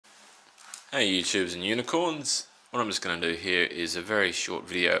Hey YouTubers and unicorns, what I'm just going to do here is a very short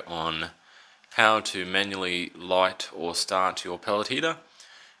video on how to manually light or start your pellet heater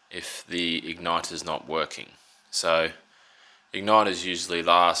if the igniter is not working. So igniters usually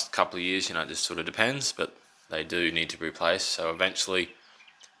last a couple of years, it just sort of depends, but they do need to be replaced. So eventually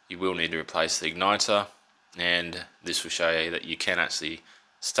you will need to replace the igniter, and this will show you that you can actually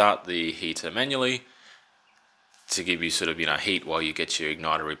start the heater manually to give you sort of heat while you get your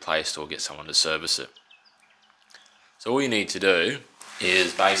igniter replaced or get someone to service it. So all you need to do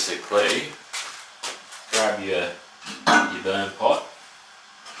is basically grab your burn pot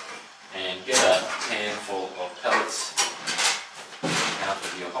and get a handful of pellets out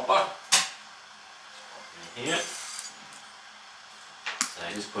of your hopper in here. So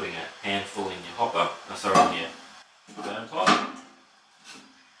you're just putting a handful in your hopper, in your burn pot.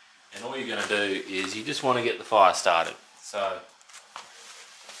 And all you're going to do is you just want to get the fire started. So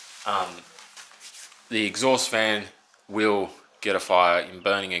the exhaust fan will get a fire in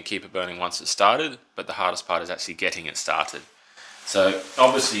burning and keep it burning once it's started, but the hardest part is actually getting it started. So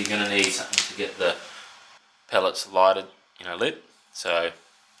obviously you're going to need something to get the pellets lighted, lit. So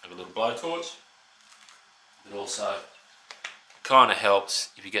have a little blowtorch, but also it kind of helps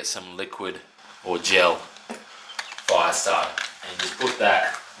if you get some liquid or gel fire starter, and just put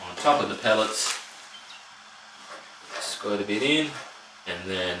that on top of the pellets, squirt a bit in, and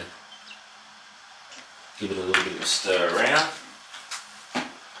then give it a little bit of a stir around.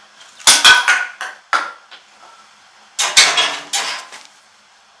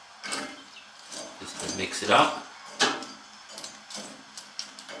 Just to mix it up.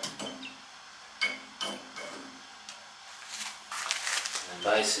 And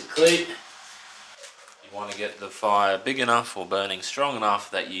basically, you want to get the fire big enough or burning strong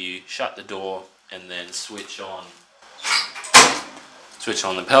enough that you shut the door and then switch on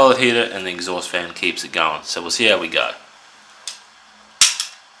the pellet heater, and the exhaust fan keeps it going. So we'll see how we go.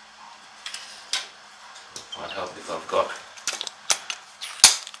 Might help if I've got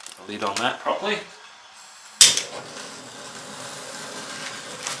a lid on that properly.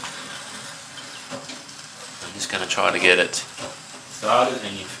 I'm just going to try to get it started,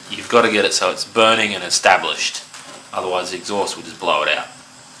 and you've got to get it so it's burning and established, otherwise the exhaust will just blow it out.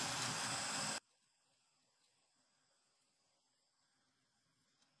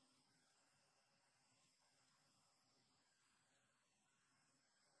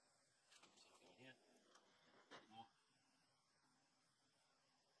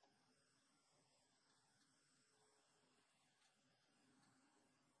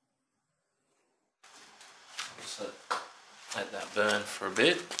 So let that burn for a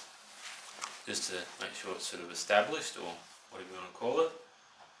bit, just to make sure it's sort of established, or whatever you want to call it,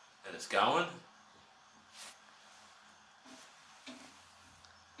 that it's going.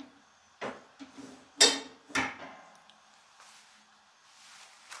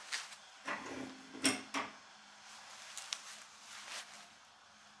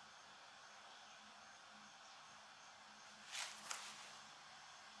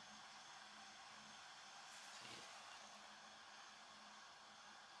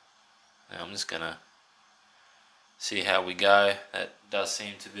 Now I'm just going to see how we go. That does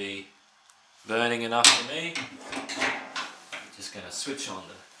seem to be burning enough for me. I'm just going to switch on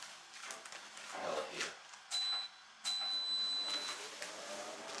the pellet here.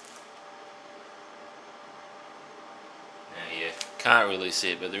 Now you can't really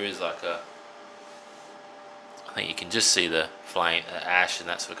see it, but there is like I think you can just see the flame, ash and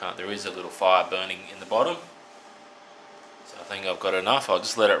that sort of kind. There is a little fire burning in the bottom. So I think I've got enough. I'll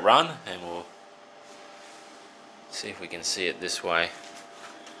just let it run and we'll see if we can see it this way.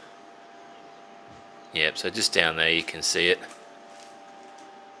 Yep, so just down there you can see it.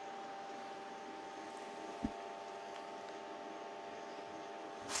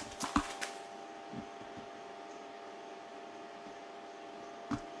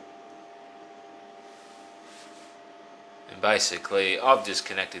 And basically I've just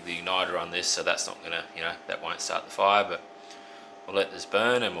connected the igniter on this, so that's not gonna, that won't start the fire, but we'll let this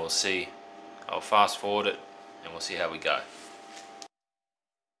burn and we'll see. I'll fast forward it and we'll see how we go.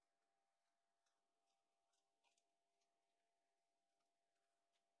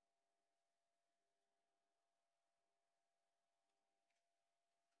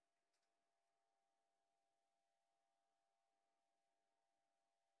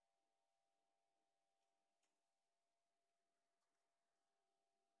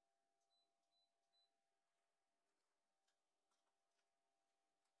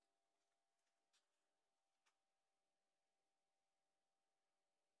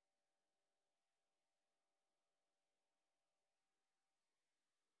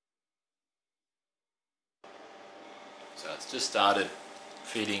 So it's just started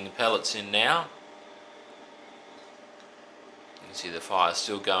feeding pellets in now. You can see the fire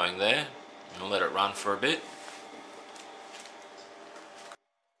still going there. I'll let it run for a bit.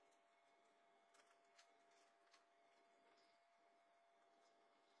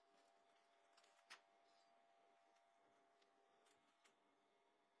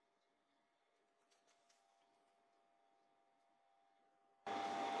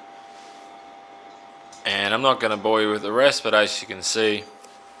 And I'm not going to bore you with the rest, but as you can see,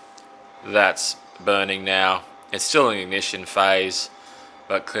 that's burning now. It's still in ignition phase,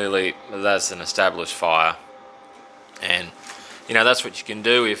 but clearly that's an established fire. And you know, that's what you can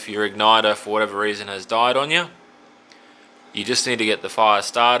do if your igniter for whatever reason has died on you. You just need to get the fire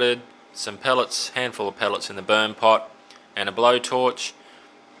started, some pellets, handful of pellets in the burn pot, and a blowtorch.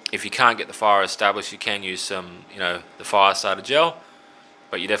 If you can't get the fire established, you can use some, the fire starter gel,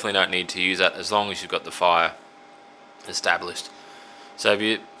 but you definitely don't need to use that as long as you've got the fire established. So if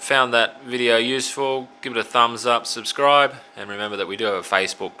you found that video useful, give it a thumbs up, subscribe, and remember that we do have a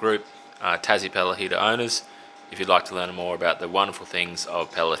Facebook group, Tassie Pellet Heater Owners, if you'd like to learn more about the wonderful things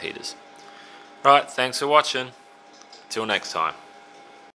of pellet heaters. Right, thanks for watching. Till next time.